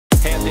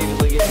David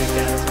Liggitt with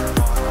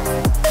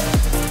datacenterHawk.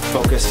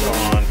 Focus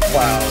on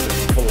cloud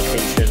and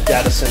colocation,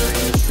 data center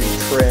industry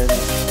trends,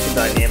 and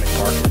dynamic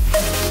market.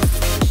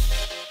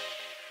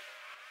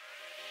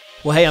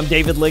 Well, hey, I'm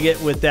David Liggitt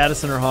with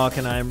datacenterHawk,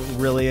 and I'm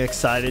really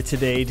excited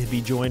today to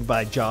be joined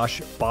by Josh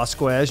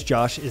Bosquez.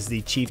 Josh is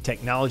the Chief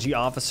Technology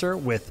Officer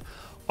with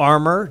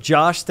Armor.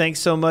 Josh, thanks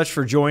so much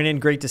for joining.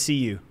 Great to see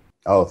you.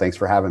 Oh, thanks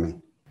for having me.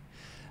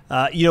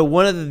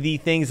 One of the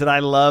things that I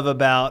love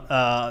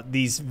about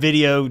these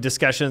video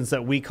discussions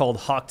that we called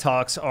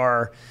HawkTalks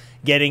are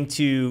getting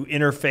to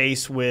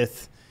interface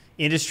with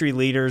industry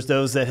leaders,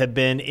 those that have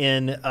been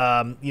in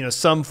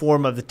some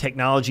form of the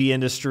technology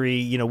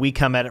industry. We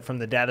come at it from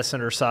the data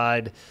center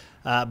side,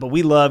 but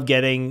we love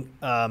getting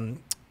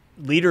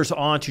leaders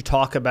on to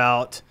talk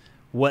about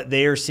what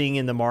they are seeing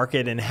in the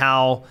market and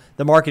how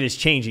the market is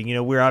changing.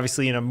 We're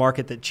obviously in a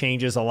market that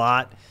changes a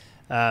lot.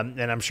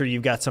 And I'm sure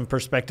you've got some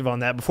perspective on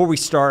that. Before we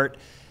start,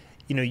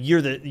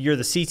 you're the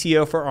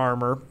CTO for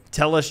Armor.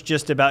 Tell us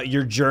just about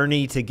your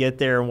journey to get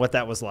there and what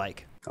that was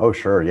like. Oh,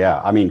 sure.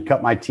 Yeah. I mean,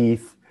 cut my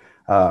teeth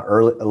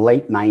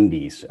late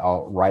 90s,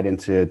 right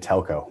into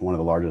telco, one of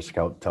the largest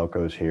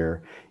telcos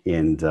here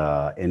in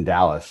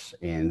Dallas.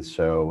 And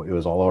so it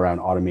was all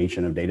around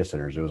automation of data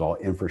centers. It was all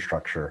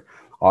infrastructure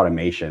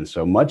automation,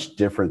 so much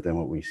different than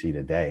what we see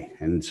today.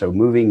 And so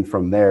moving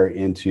from there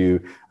into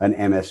an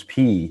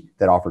MSP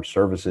that offered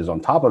services on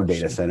top of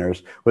data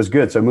centers was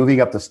good. So moving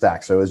up the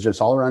stack. So it was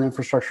just all around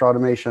infrastructure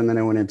automation. Then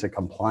it went into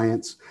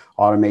compliance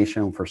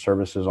automation for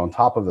services on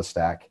top of the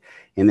stack.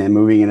 And then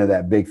moving into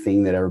that big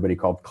thing that everybody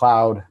called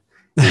cloud.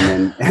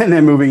 And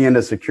then moving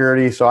into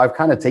security. So I've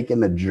kind of taken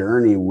the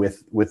journey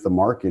with the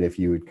market, if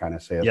you would kind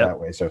of say it that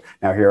way. So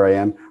now here I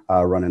am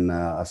running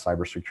a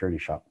cybersecurity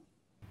shop.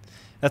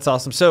 That's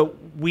awesome. So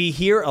we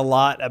hear a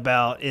lot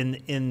about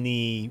in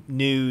the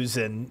news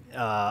and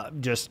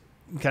just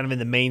kind of in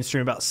the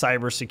mainstream about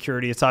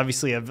cybersecurity. It's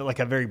obviously a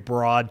very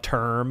broad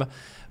term,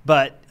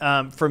 but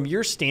from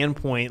your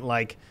standpoint,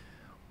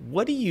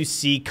 what do you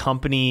see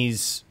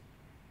companies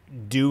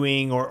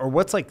doing, or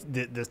what's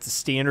the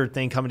standard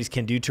thing companies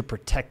can do to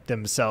protect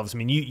themselves? I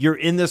mean, you're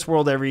in this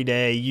world every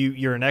day.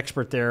 You're an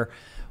expert there.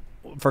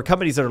 For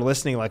companies that are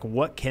listening,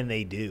 what can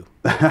they do?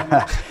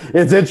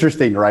 It's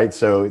interesting, right?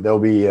 So there'll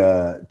be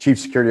chief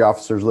security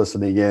officers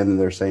listening in, and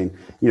they're saying,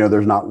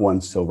 there's not one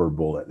silver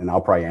bullet, and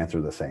I'll probably answer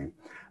the same.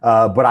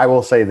 But I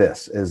will say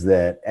this, is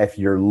that if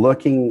you're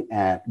looking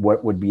at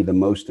what would be the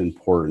most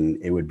important,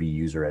 it would be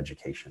user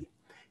education.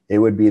 It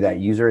would be that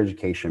user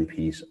education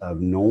piece of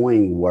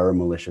knowing where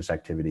malicious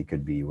activity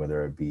could be,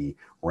 whether it be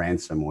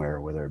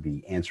ransomware, whether it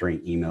be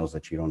answering emails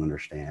that you don't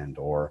understand,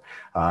 or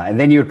and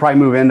then you would probably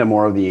move into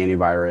more of the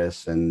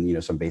antivirus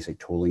and some basic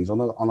toolings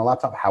on the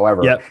laptop.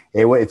 However,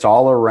 it's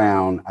all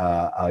around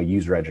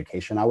user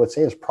education. I would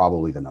say is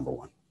probably the number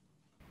one.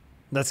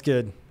 That's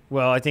good.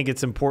 Well, I think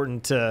it's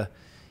important to,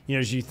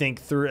 as you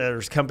think through,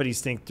 as companies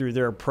think through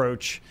their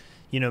approach,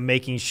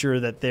 making sure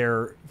that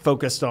they're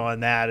focused on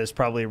that is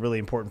probably a really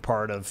important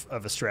part of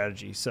a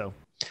strategy. So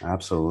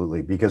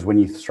absolutely, because when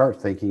you start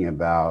thinking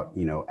about,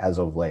 as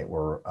of late,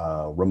 where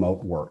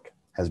remote work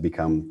has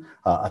become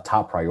a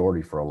top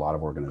priority for a lot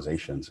of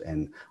organizations,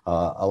 and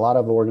a lot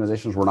of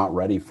organizations were not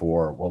ready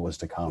for what was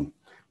to come,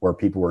 where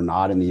people were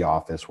not in the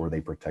office, where they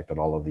protected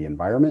all of the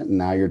environment, and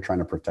now you're trying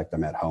to protect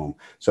them at home.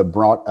 So it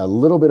brought a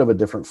little bit of a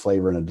different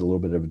flavor and a little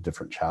bit of a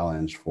different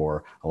challenge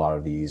for a lot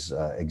of these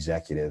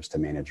executives to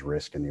manage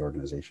risk in the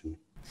organization.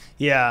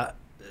 Yeah.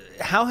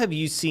 How have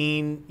you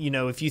seen,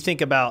 if you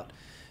think about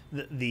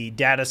the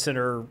data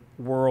center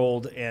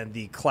world and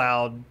the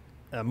cloud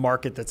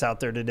market that's out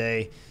there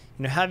today,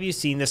 how have you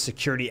seen the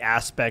security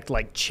aspect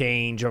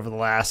change over the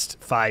last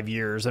 5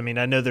 years? I mean,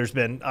 I know there's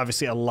been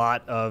obviously a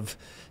lot of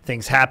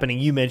things happening.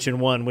 You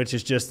mentioned one, which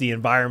is just the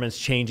environment's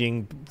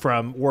changing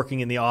from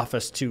working in the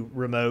office to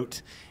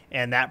remote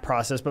and that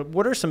process. But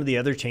what are some of the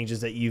other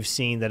changes that you've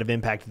seen that have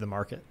impacted the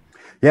market?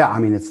 Yeah, I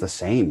mean, it's the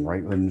same,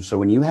 right? So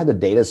when you had the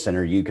data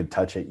center, you could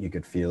touch it, you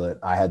could feel it.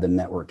 I had the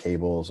network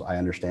cables. I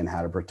understand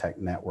how to protect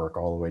network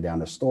all the way down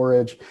to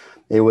storage.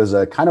 It was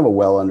a kind of a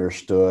well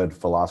understood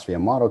philosophy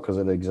and model because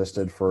it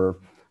existed for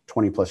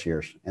 20 plus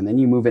years. And then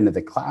you move into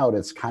the cloud,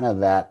 it's kind of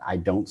that I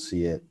don't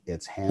see it,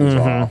 it's hands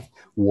off.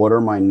 What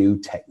are my new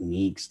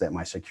techniques that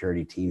my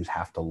security teams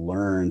have to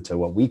learn to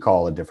what we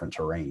call a different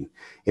terrain?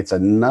 It's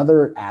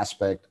another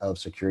aspect of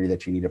security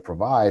that you need to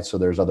provide. So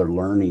there's other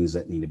learnings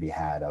that need to be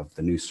had of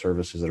the new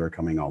services that are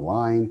coming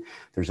online.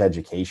 There's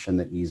education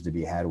that needs to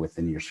be had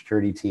within your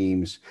security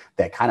teams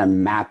that kind of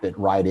map it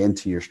right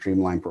into your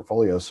streamlined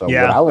portfolio. So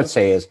what I would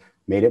say is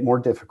made it more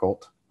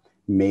difficult,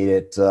 made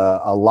it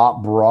a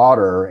lot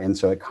broader. And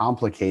so it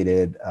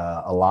complicated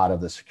a lot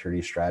of the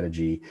security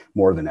strategy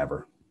more than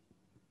ever.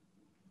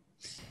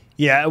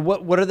 Yeah.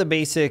 What are the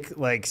basic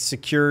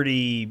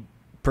security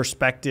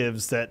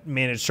perspectives that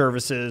managed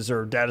services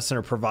or data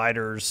center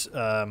providers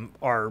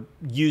are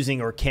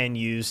using or can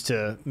use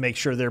to make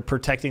sure they're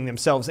protecting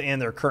themselves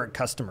and their current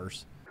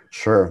customers?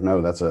 Sure.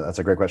 No, that's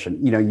a great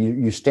question.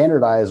 You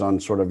standardize on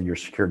sort of your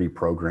security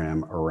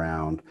program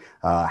around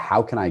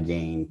how can I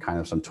gain kind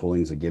of some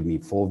toolings that give me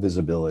full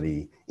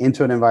visibility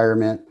into an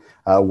environment,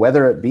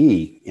 whether it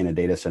be in a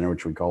data center,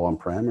 which we call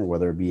on-prem, or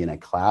whether it be in a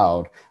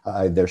cloud.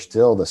 There's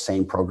still the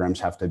same programs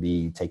have to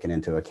be taken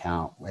into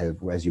account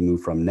as you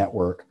move from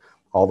network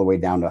all the way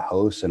down to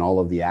hosts and all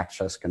of the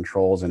access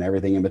controls and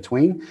everything in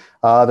between.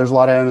 There's a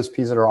lot of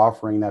MSPs that are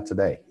offering that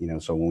today.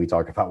 So when we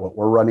talk about what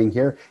we're running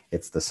here,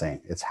 it's the same.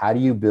 It's how do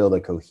you build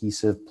a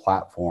cohesive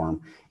platform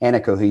and a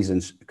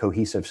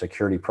cohesive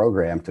security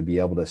program to be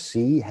able to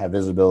see, have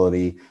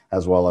visibility,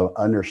 as well as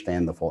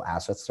understand the full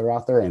assets that are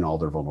out there and all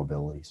their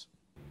vulnerabilities.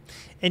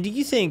 And do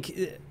you think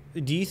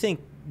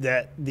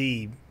that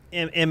the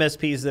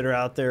MSPs that are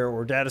out there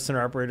or data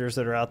center operators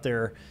that are out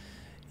there,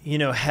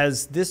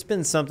 has this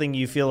been something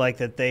you feel like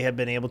that they have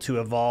been able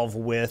to evolve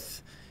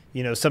with,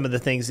 some of the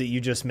things that you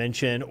just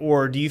mentioned?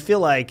 Or do you feel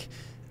like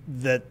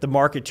that the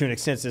market to an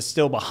extent is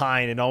still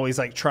behind and always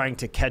like trying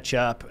to catch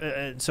up?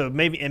 So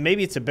maybe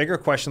it's a bigger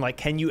question, like,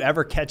 can you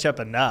ever catch up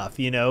enough,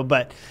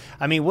 but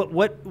I mean,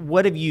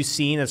 what have you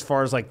seen as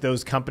far as like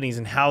those companies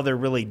and how they're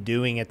really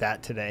doing at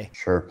that today?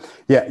 Sure.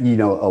 Yeah.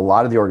 A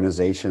lot of the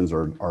organizations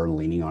are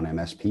leaning on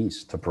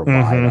MSPs to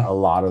provide a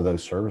lot of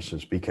those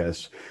services,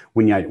 because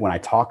when I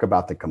talk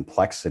about the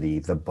complexity,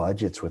 the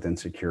budgets within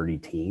security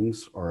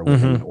teams or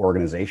within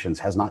organizations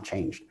has not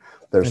changed.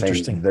 They're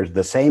saying there's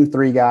the same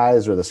 3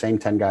 guys or the same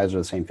 10 guys or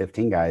the same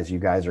 15 guys. You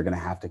guys are going to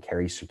have to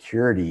carry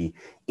security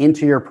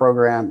into your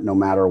program, no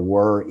matter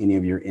where any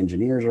of your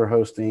engineers are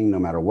hosting, no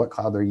matter what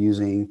cloud they're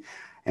using.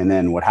 And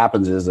then what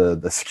happens is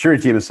the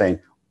security team is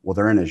saying, well,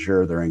 they're in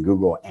Azure, they're in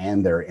Google,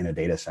 and they're in a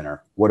data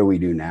center. What do we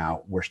do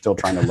now? We're still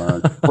trying to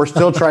learn. We're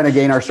still trying to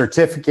gain our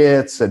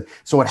certificates. And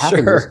so what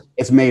happens is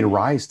it's made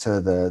rise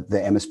to the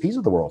MSPs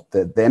of the world.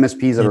 The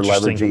MSPs that are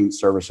leveraging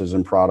services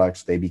and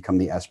products, they become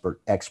the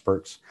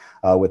experts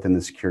within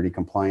the security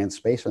compliance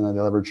space, and then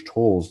they leverage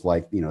tools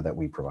like, that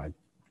we provide.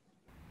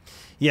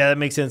 Yeah, that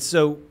makes sense.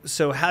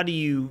 So how do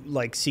you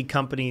like see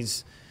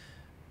companies,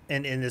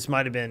 and this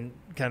might have been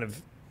kind of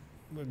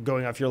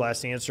going off your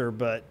last answer,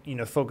 but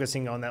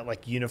focusing on that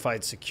like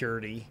unified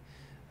security.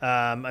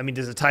 I mean,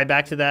 does it tie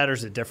back to that, or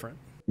is it different?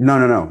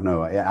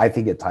 No. I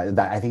think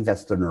I think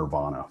that's the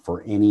nirvana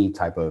for any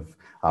type of,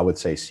 I would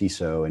say,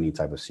 CISO, any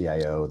type of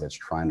CIO that's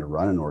trying to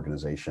run an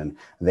organization.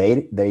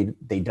 They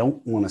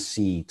don't want to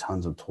see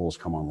tons of tools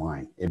come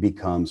online. It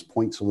becomes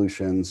point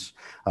solutions.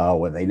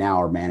 What they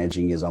now are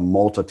managing is a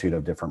multitude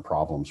of different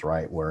problems,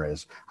 right?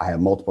 Whereas I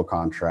have multiple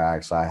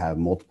contracts, I have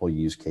multiple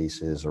use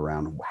cases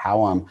around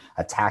how I'm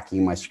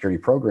attacking my security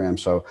program.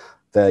 So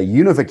the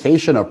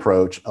unification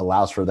approach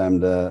allows for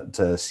them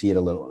to see it a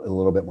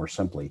little bit more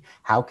simply.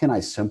 How can I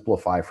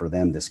simplify for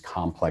them this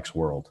complex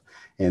world?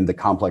 In the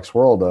complex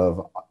world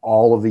of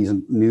all of these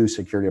new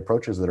security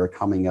approaches that are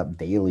coming up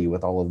daily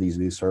with all of these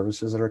new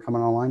services that are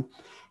coming online,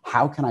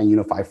 how can I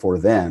unify for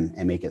them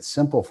and make it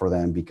simple for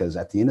them? Because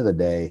at the end of the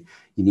day,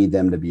 you need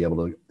them to be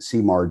able to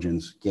see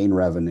margins, gain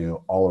revenue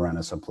all around a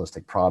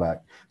simplistic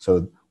product.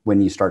 So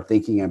when you start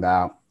thinking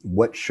about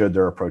what should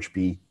their approach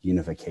be,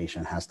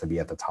 unification has to be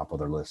at the top of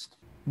their list.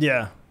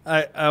 Yeah.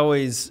 I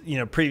always,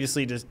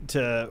 previously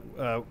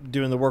to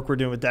doing the work we're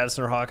doing with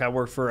datacenterHawk, I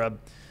worked for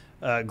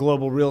a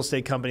global real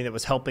estate company that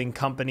was helping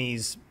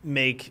companies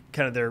make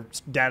kind of their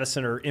data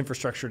center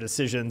infrastructure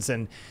decisions.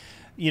 And,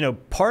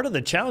 part of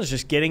the challenge is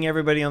just getting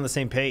everybody on the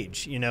same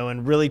page,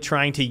 and really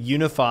trying to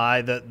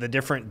unify the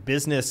different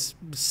business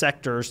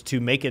sectors to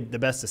make it the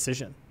best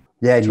decision.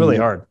 Yeah. It's really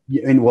hard.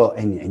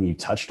 And you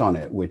touched on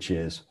it, which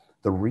is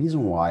the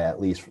reason why, at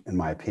least in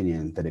my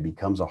opinion, that it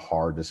becomes a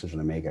hard decision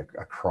to make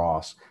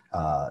across,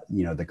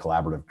 the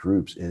collaborative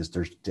groups is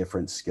there's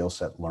different skill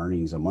set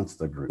learnings amongst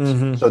the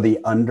groups. So the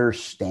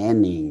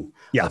understanding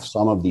of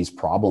some of these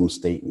problem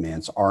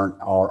statements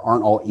aren't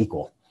all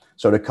equal.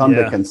 So to come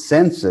to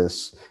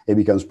consensus, it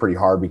becomes pretty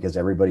hard because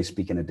everybody's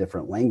speaking a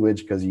different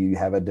language because you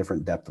have a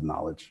different depth of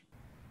knowledge.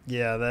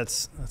 Yeah,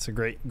 that's a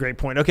great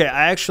point. Okay,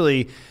 I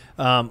actually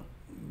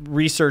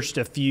researched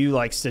a few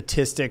like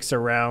statistics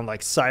around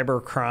like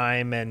cyber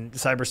crime and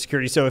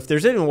cybersecurity. So if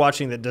there's anyone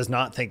watching that does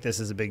not think this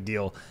is a big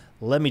deal,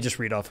 let me just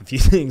read off a few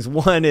things.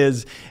 One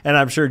is, and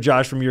I'm sure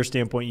Josh, from your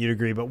standpoint, you'd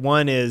agree, but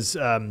one is,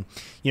 in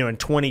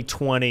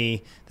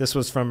 2020, this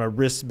was from a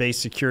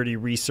risk-based security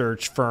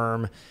research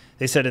firm.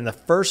 They said in the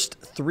first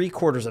 3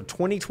 quarters of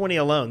 2020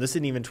 alone, this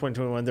isn't even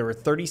 2021, there were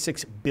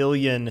 36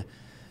 billion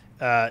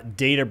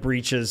data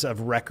breaches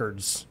of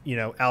records,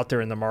 out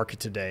there in the market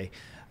today.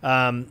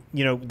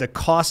 The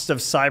cost of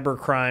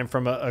cybercrime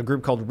from a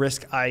group called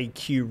Risk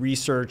IQ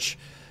Research,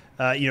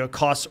 it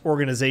costs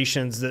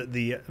organizations,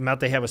 the amount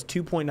they have is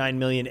 $2.9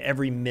 million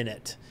every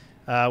minute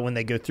when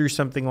they go through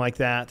something like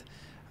that.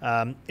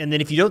 And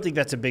then if you don't think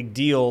that's a big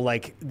deal,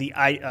 like the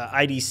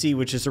IDC,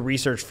 which is a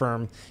research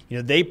firm,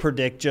 they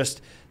predict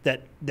just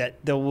that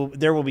there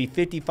will be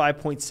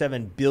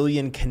 55.7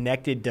 billion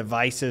connected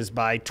devices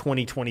by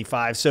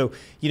 2025. So,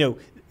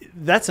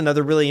 that's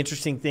another really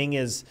interesting thing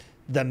is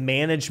the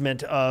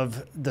management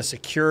of the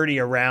security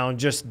around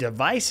just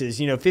devices.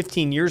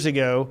 15 years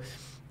ago,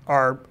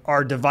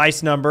 our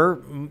device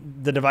number,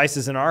 the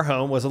devices in our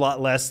home, was a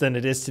lot less than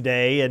it is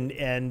today,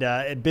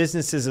 and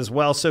businesses as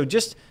well. So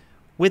just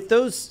with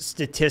those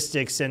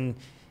statistics, and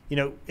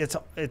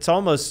it's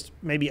almost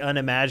maybe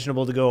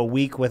unimaginable to go a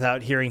week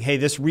without hearing, hey,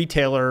 this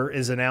retailer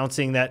is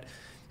announcing that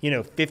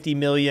 50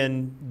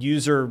 million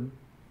user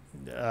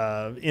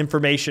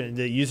information,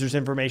 the user's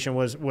information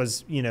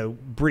was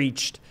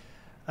breached.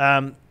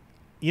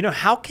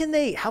 How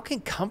can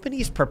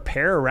companies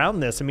prepare around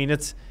this? I mean,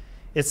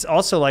 it's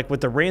also like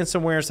with the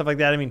ransomware and stuff like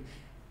that. I mean,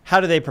 how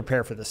do they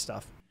prepare for this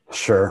stuff?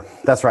 Sure.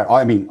 That's right.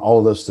 I mean, all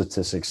of those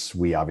statistics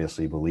we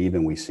obviously believe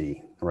and we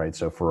see, right?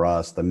 So for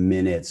us, the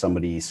minute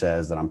somebody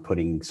says that I'm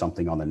putting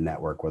something on the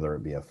network, whether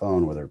it be a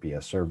phone, whether it be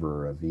a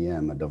server, a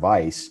VM, a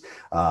device,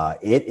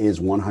 it is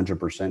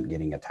 100%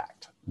 getting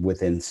attacked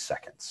within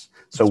seconds.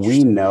 So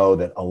we know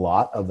that a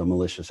lot of the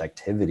malicious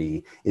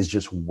activity is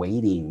just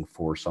waiting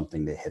for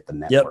something to hit the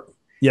network.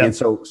 Yep. And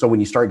so when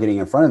you start getting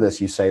in front of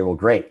this, you say, well,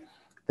 great.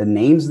 The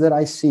names that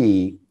I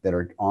see that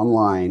are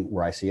online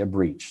where I see a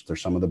breach, they're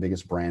some of the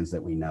biggest brands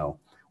that we know,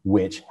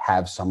 which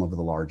have some of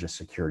the largest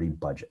security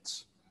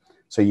budgets.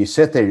 So you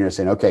sit there and you're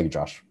saying, okay,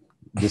 Josh,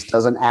 this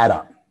doesn't add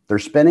up. They're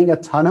spending a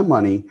ton of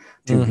money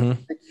to be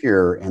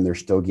secure and they're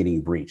still getting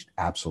breached.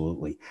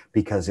 Absolutely.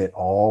 Because it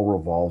all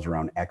revolves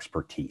around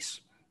expertise.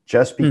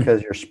 Just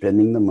because you're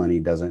spending the money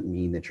doesn't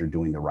mean that you're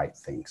doing the right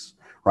things.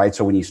 Right.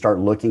 So when you start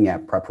looking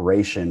at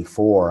preparation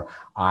for,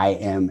 I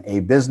am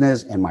a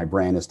business and my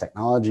brand is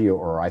technology,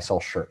 or I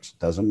sell shirts,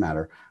 doesn't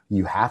matter.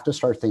 You have to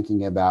start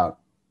thinking about,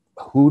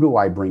 who do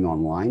I bring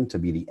online to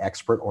be the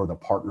expert or the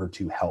partner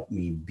to help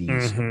me be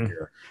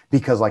secure?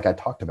 Because like I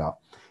talked about,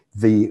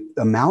 the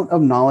amount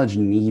of knowledge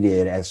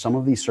needed as some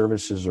of these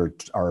services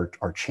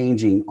are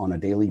changing on a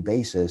daily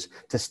basis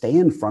to stay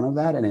in front of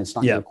that, and it's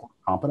not your core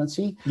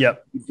competency. You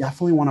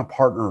definitely want to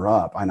partner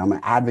up. And I'm an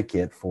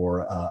advocate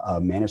for a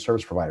managed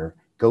service provider.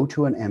 Go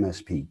to an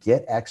MSP,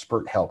 get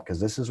expert help, because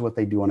this is what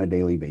they do on a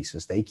daily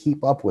basis. They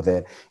keep up with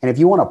it. And if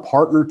you want to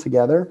partner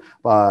together,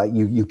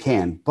 you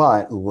can,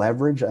 but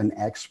leverage an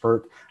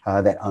expert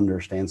that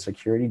understands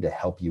security to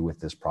help you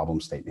with this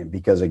problem statement.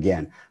 Because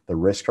again, the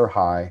risks are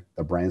high.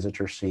 The brands that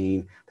you're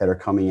seeing that are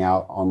coming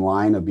out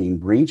online of being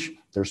breached,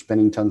 they're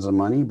spending tons of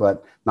money,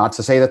 but not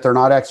to say that they're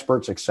not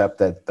experts, except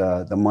that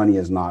the money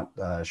is not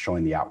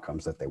showing the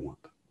outcomes that they want.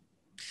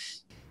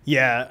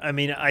 Yeah, I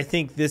mean, I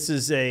think this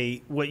is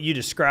what you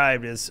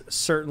described is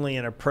certainly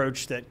an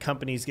approach that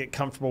companies get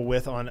comfortable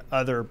with on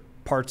other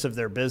parts of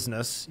their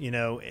business.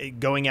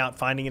 Going out,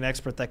 finding an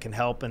expert that can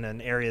help in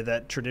an area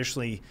that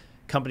traditionally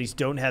companies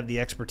don't have the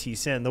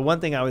expertise in. The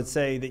one thing I would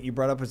say that you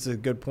brought up is a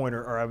good point,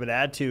 or I would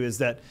add to, is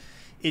that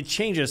it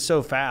changes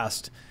so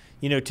fast.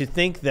 To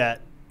think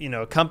that,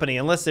 a company,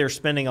 unless they're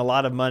spending a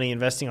lot of money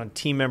investing on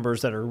team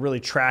members that are really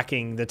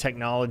tracking the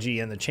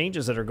technology and the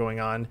changes that are going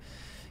on,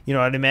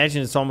 I'd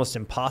imagine it's almost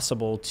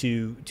impossible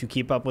to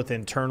keep up with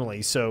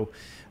internally. So,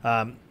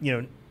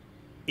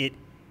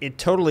 it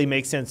totally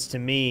makes sense to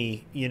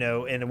me,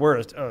 and we're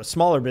a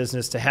smaller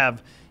business, to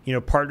have,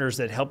 partners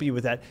that help you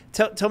with that.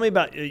 Tell me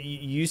about,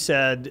 you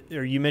said,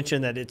 or you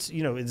mentioned that it's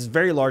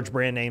very large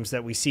brand names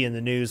that we see in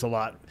the news a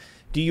lot.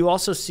 Do you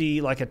also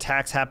see like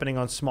attacks happening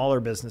on smaller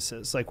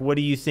businesses? Like, what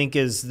do you think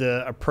is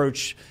the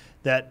approach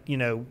that,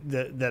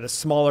 that a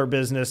smaller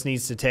business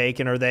needs to take?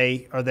 And are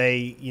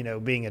they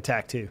being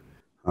attacked too?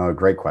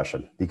 Great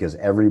question, because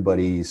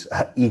everybody's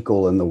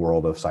equal in the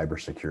world of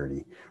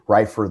cybersecurity,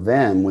 right? For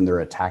them, when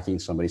they're attacking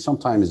somebody,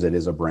 sometimes it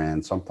is a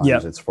brand,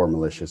 sometimes it's for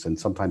malicious, and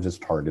sometimes it's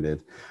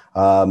targeted.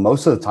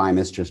 Most of the time,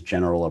 it's just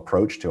general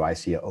approach to, I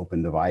see an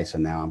open device,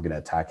 and now I'm going to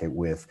attack it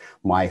with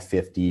my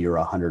 50 or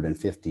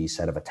 150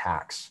 set of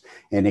attacks.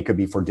 And it could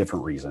be for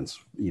different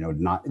reasons.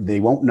 They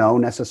won't know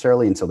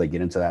necessarily until they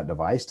get into that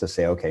device to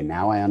say, okay,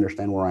 now I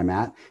understand where I'm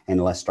at, and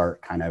let's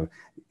start kind of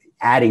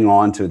adding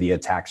on to the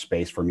attack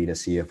space for me to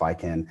see if I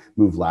can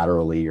move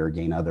laterally or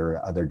gain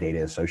other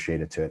data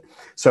associated to it.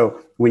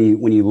 So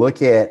when you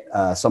look at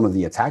some of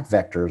the attack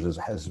vectors,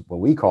 as what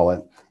we call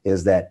it,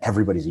 is that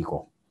everybody's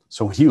equal.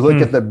 So when you look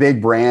at the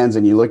big brands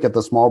and you look at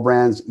the small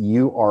brands,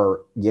 you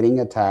are getting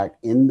attacked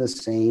in the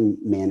same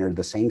manner,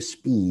 the same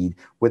speed,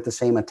 with the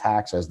same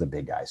attacks as the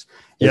big guys.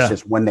 It's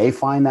just when they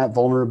find that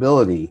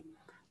vulnerability,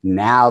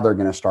 now they're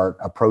going to start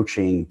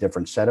approaching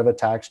different set of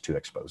attacks to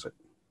expose it.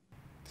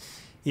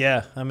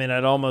 Yeah, I mean,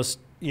 I'd almost,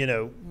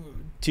 to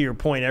your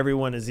point,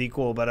 everyone is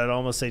equal, but I'd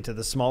almost say to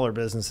the smaller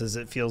businesses,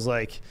 it feels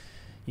like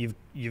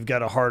you've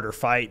got a harder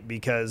fight,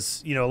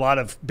 because, a lot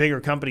of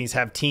bigger companies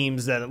have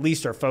teams that at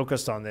least are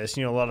focused on this.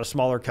 A lot of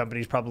smaller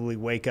companies probably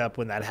wake up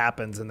when that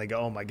happens and they go,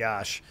 oh my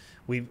gosh,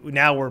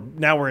 now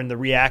we're in the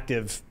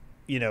reactive,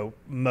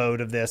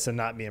 mode of this and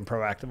not being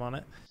proactive on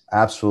it.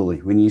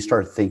 Absolutely. When you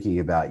start thinking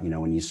about,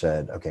 when you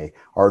said, okay,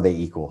 are they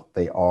equal?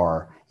 They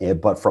are.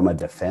 But from a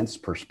defense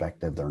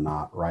perspective, they're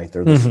not, right?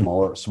 They're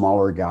the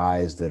smaller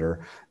guys that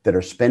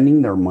are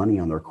spending their money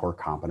on their core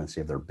competency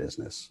of their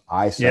business.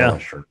 I sell a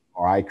shirt.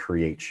 or I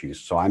create shoes.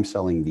 So I'm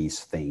selling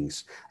these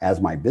things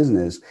as my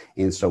business.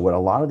 And so what a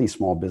lot of these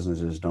small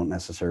businesses don't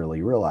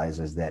necessarily realize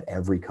is that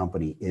every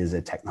company is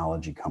a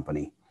technology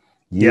company.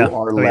 You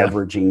are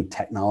leveraging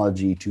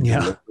technology to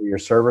deliver your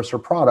service or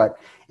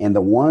product. And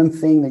the one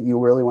thing that you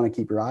really want to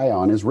keep your eye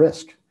on is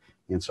risk.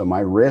 And so my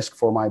risk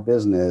for my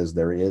business,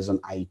 there is an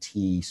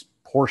IT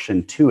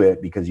portion to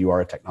it because you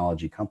are a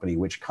technology company,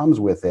 which comes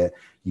with it.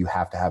 You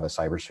have to have a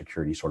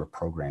cybersecurity sort of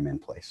program in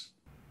place.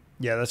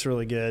 Yeah, that's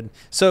really good.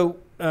 So,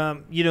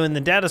 in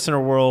the data center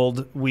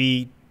world,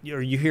 you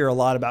hear a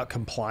lot about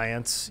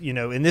compliance,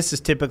 and this is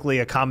typically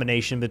a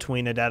combination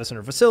between a data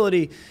center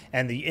facility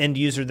and the end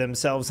user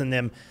themselves and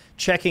them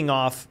checking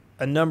off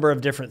a number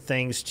of different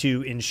things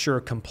to ensure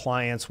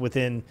compliance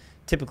within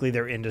typically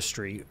their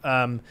industry.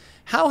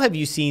 How have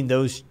you seen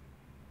those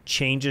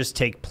changes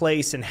take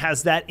place, and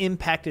has that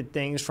impacted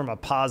things from a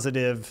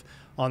positive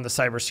on the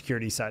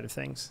cybersecurity side of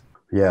things?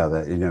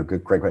 Yeah,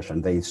 great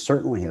question. They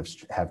certainly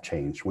have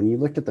changed. When you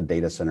looked at the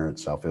data center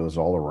itself, it was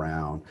all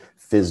around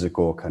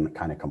physical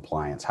kind of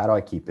compliance. How do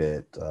I keep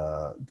it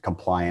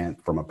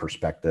compliant from a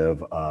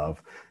perspective of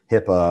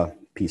HIPAA,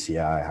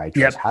 PCI, high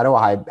trust?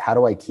 How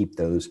do I keep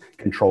those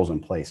controls in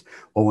place?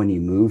 Well, when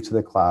you move to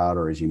the cloud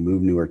or as you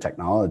move newer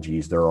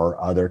technologies, there are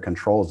other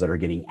controls that are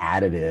getting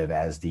additive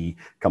as the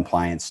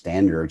compliance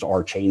standards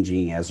are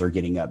changing, as they're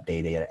getting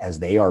updated, as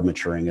they are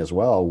maturing as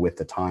well with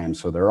the time.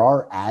 So there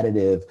are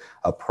additive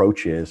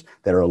approaches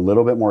that are a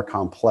little bit more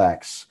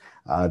complex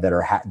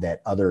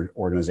that other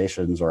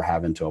organizations are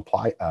having to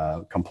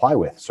comply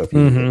with. So if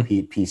you look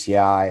at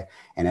PCI,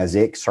 and as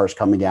it starts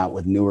coming out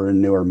with newer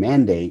and newer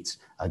mandates,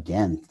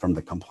 again, from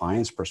the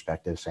compliance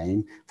perspective,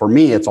 same. For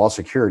me, it's all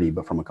security,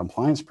 but from a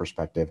compliance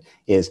perspective,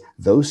 is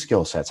those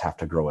skill sets have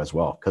to grow as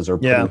well because they're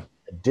putting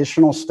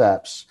additional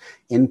steps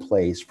in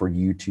place for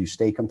you to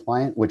stay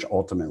compliant, which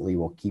ultimately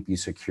will keep you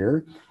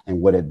secure.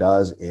 And what it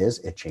does is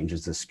it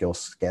changes the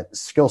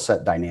skill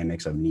set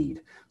dynamics of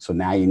need. So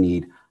now you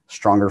need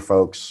stronger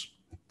folks,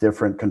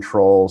 different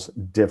controls,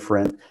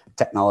 different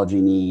technology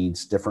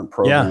needs, different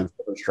programs,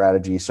 different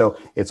strategies. So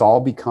it's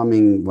all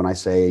becoming, when I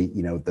say,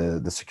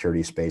 the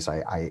security space,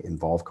 I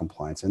involve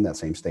compliance in that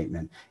same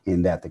statement,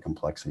 in that the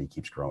complexity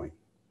keeps growing.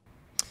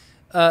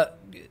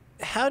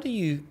 How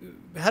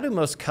do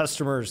most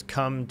customers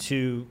come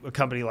to a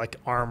company like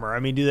Armor? I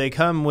mean, do they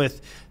come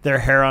with their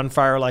hair on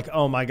fire like,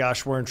 oh my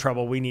gosh, we're in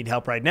trouble, we need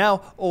help right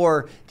now?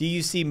 Or do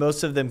you see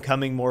most of them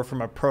coming more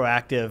from a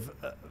proactive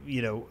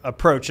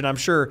approach? And I'm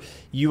sure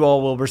you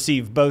all will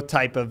receive both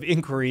type of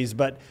inquiries,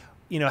 but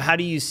how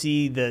do you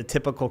see the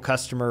typical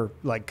customer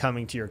like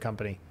coming to your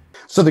company?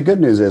 So the good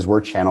news is we're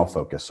channel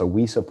focused. So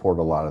we support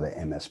a lot of the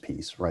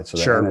MSPs, right? So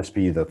the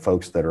MSP, the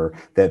folks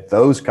that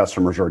those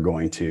customers are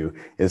going to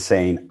is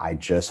saying, I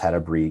just had a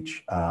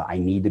breach. I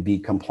need to be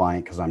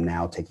compliant because I'm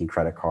now taking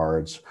credit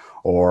cards,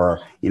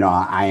 or,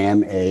 I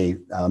am a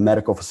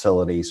medical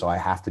facility, so I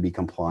have to be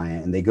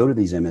compliant. And they go to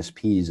these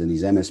MSPs, and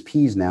these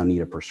MSPs now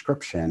need a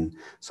prescription,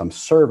 some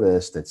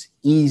service that's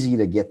easy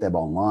to get them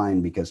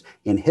online, because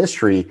in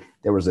history,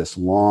 there was this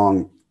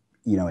long,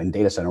 in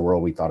data center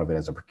world, we thought of it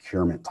as a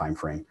procurement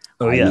timeframe.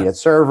 I need a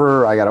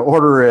server, I got to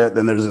order it.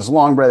 Then there's this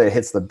long bread that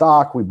hits the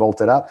dock, we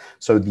bolt it up.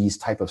 So these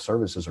type of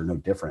services are no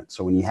different.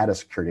 So when you had a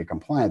security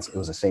compliance, it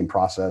was the same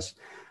process.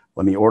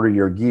 Let me order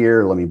your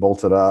gear, let me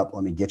bolt it up,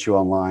 let me get you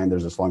online.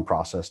 There's this long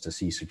process to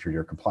see security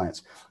or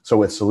compliance. So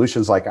with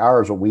solutions like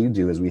ours, what we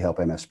do is we help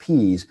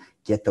MSPs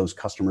get those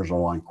customers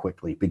online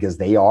quickly, because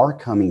they are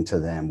coming to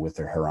them with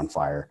their hair on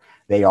fire.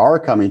 They are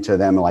coming to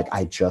them like,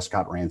 I just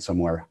got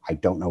ransomware. I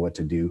don't know what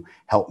to do.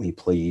 Help me,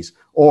 please.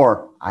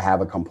 Or I have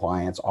a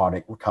compliance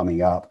audit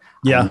coming up.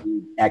 I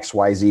need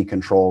XYZ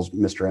controls.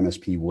 Mr.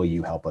 MSP, will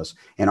you help us?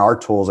 And our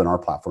tools and our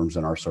platforms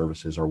and our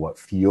services are what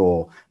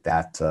fuel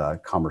that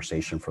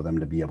conversation for them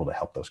to be able to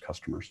help those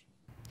customers.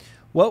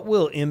 What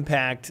will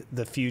impact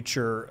the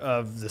future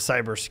of the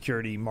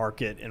cybersecurity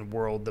market and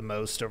world the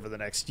most over the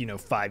next,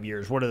 5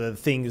 years? What are the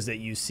things that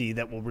you see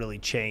that will really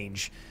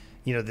change,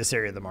 this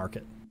area of the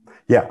market?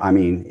 Yeah, I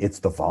mean, it's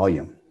the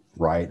volume,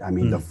 right? I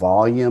mean, the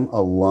volume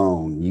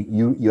alone,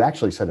 you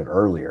actually said it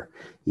earlier.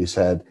 You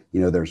said,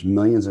 there's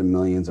millions and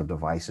millions of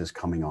devices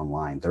coming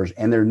online. There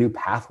are new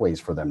pathways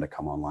for them to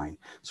come online.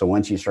 So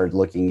once you start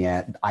looking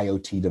at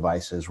IoT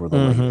devices, were the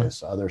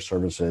latest, other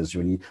services,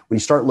 when you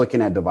start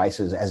looking at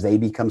devices as they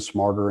become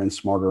smarter and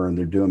smarter, and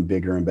they're doing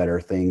bigger and better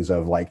things,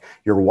 of like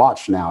your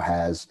watch now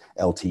has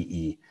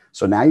LTE.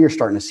 So now you're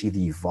starting to see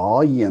the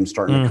volume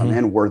starting to come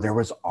in, where there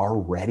was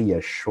already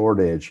a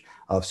shortage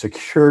of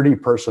security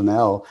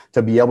personnel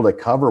to be able to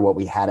cover what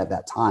we had at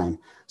that time.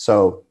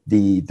 So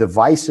the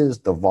devices,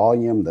 the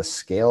volume, the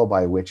scale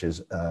by which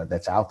is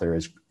that's out there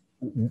is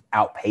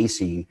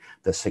outpacing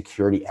the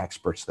security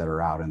experts that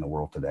are out in the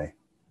world today.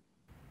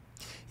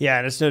 Yeah,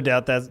 and it's no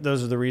doubt that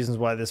those are the reasons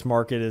why this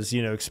market is,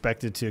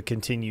 expected to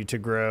continue to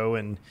grow.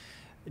 And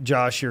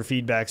Josh, your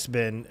feedback's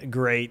been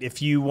great.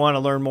 If you want to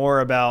learn more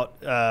about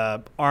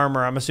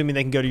Armor, I'm assuming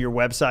they can go to your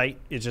website.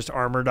 It's just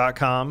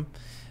armor.com.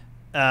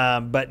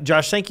 But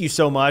Josh, thank you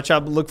so much. I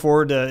look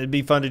forward to, it'd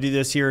be fun to do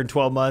this here in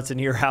 12 months and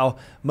hear how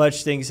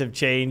much things have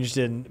changed,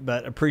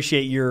 but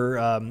appreciate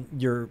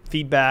your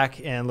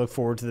feedback and look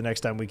forward to the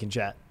next time we can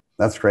chat.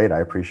 That's great. I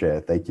appreciate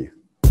it. Thank you.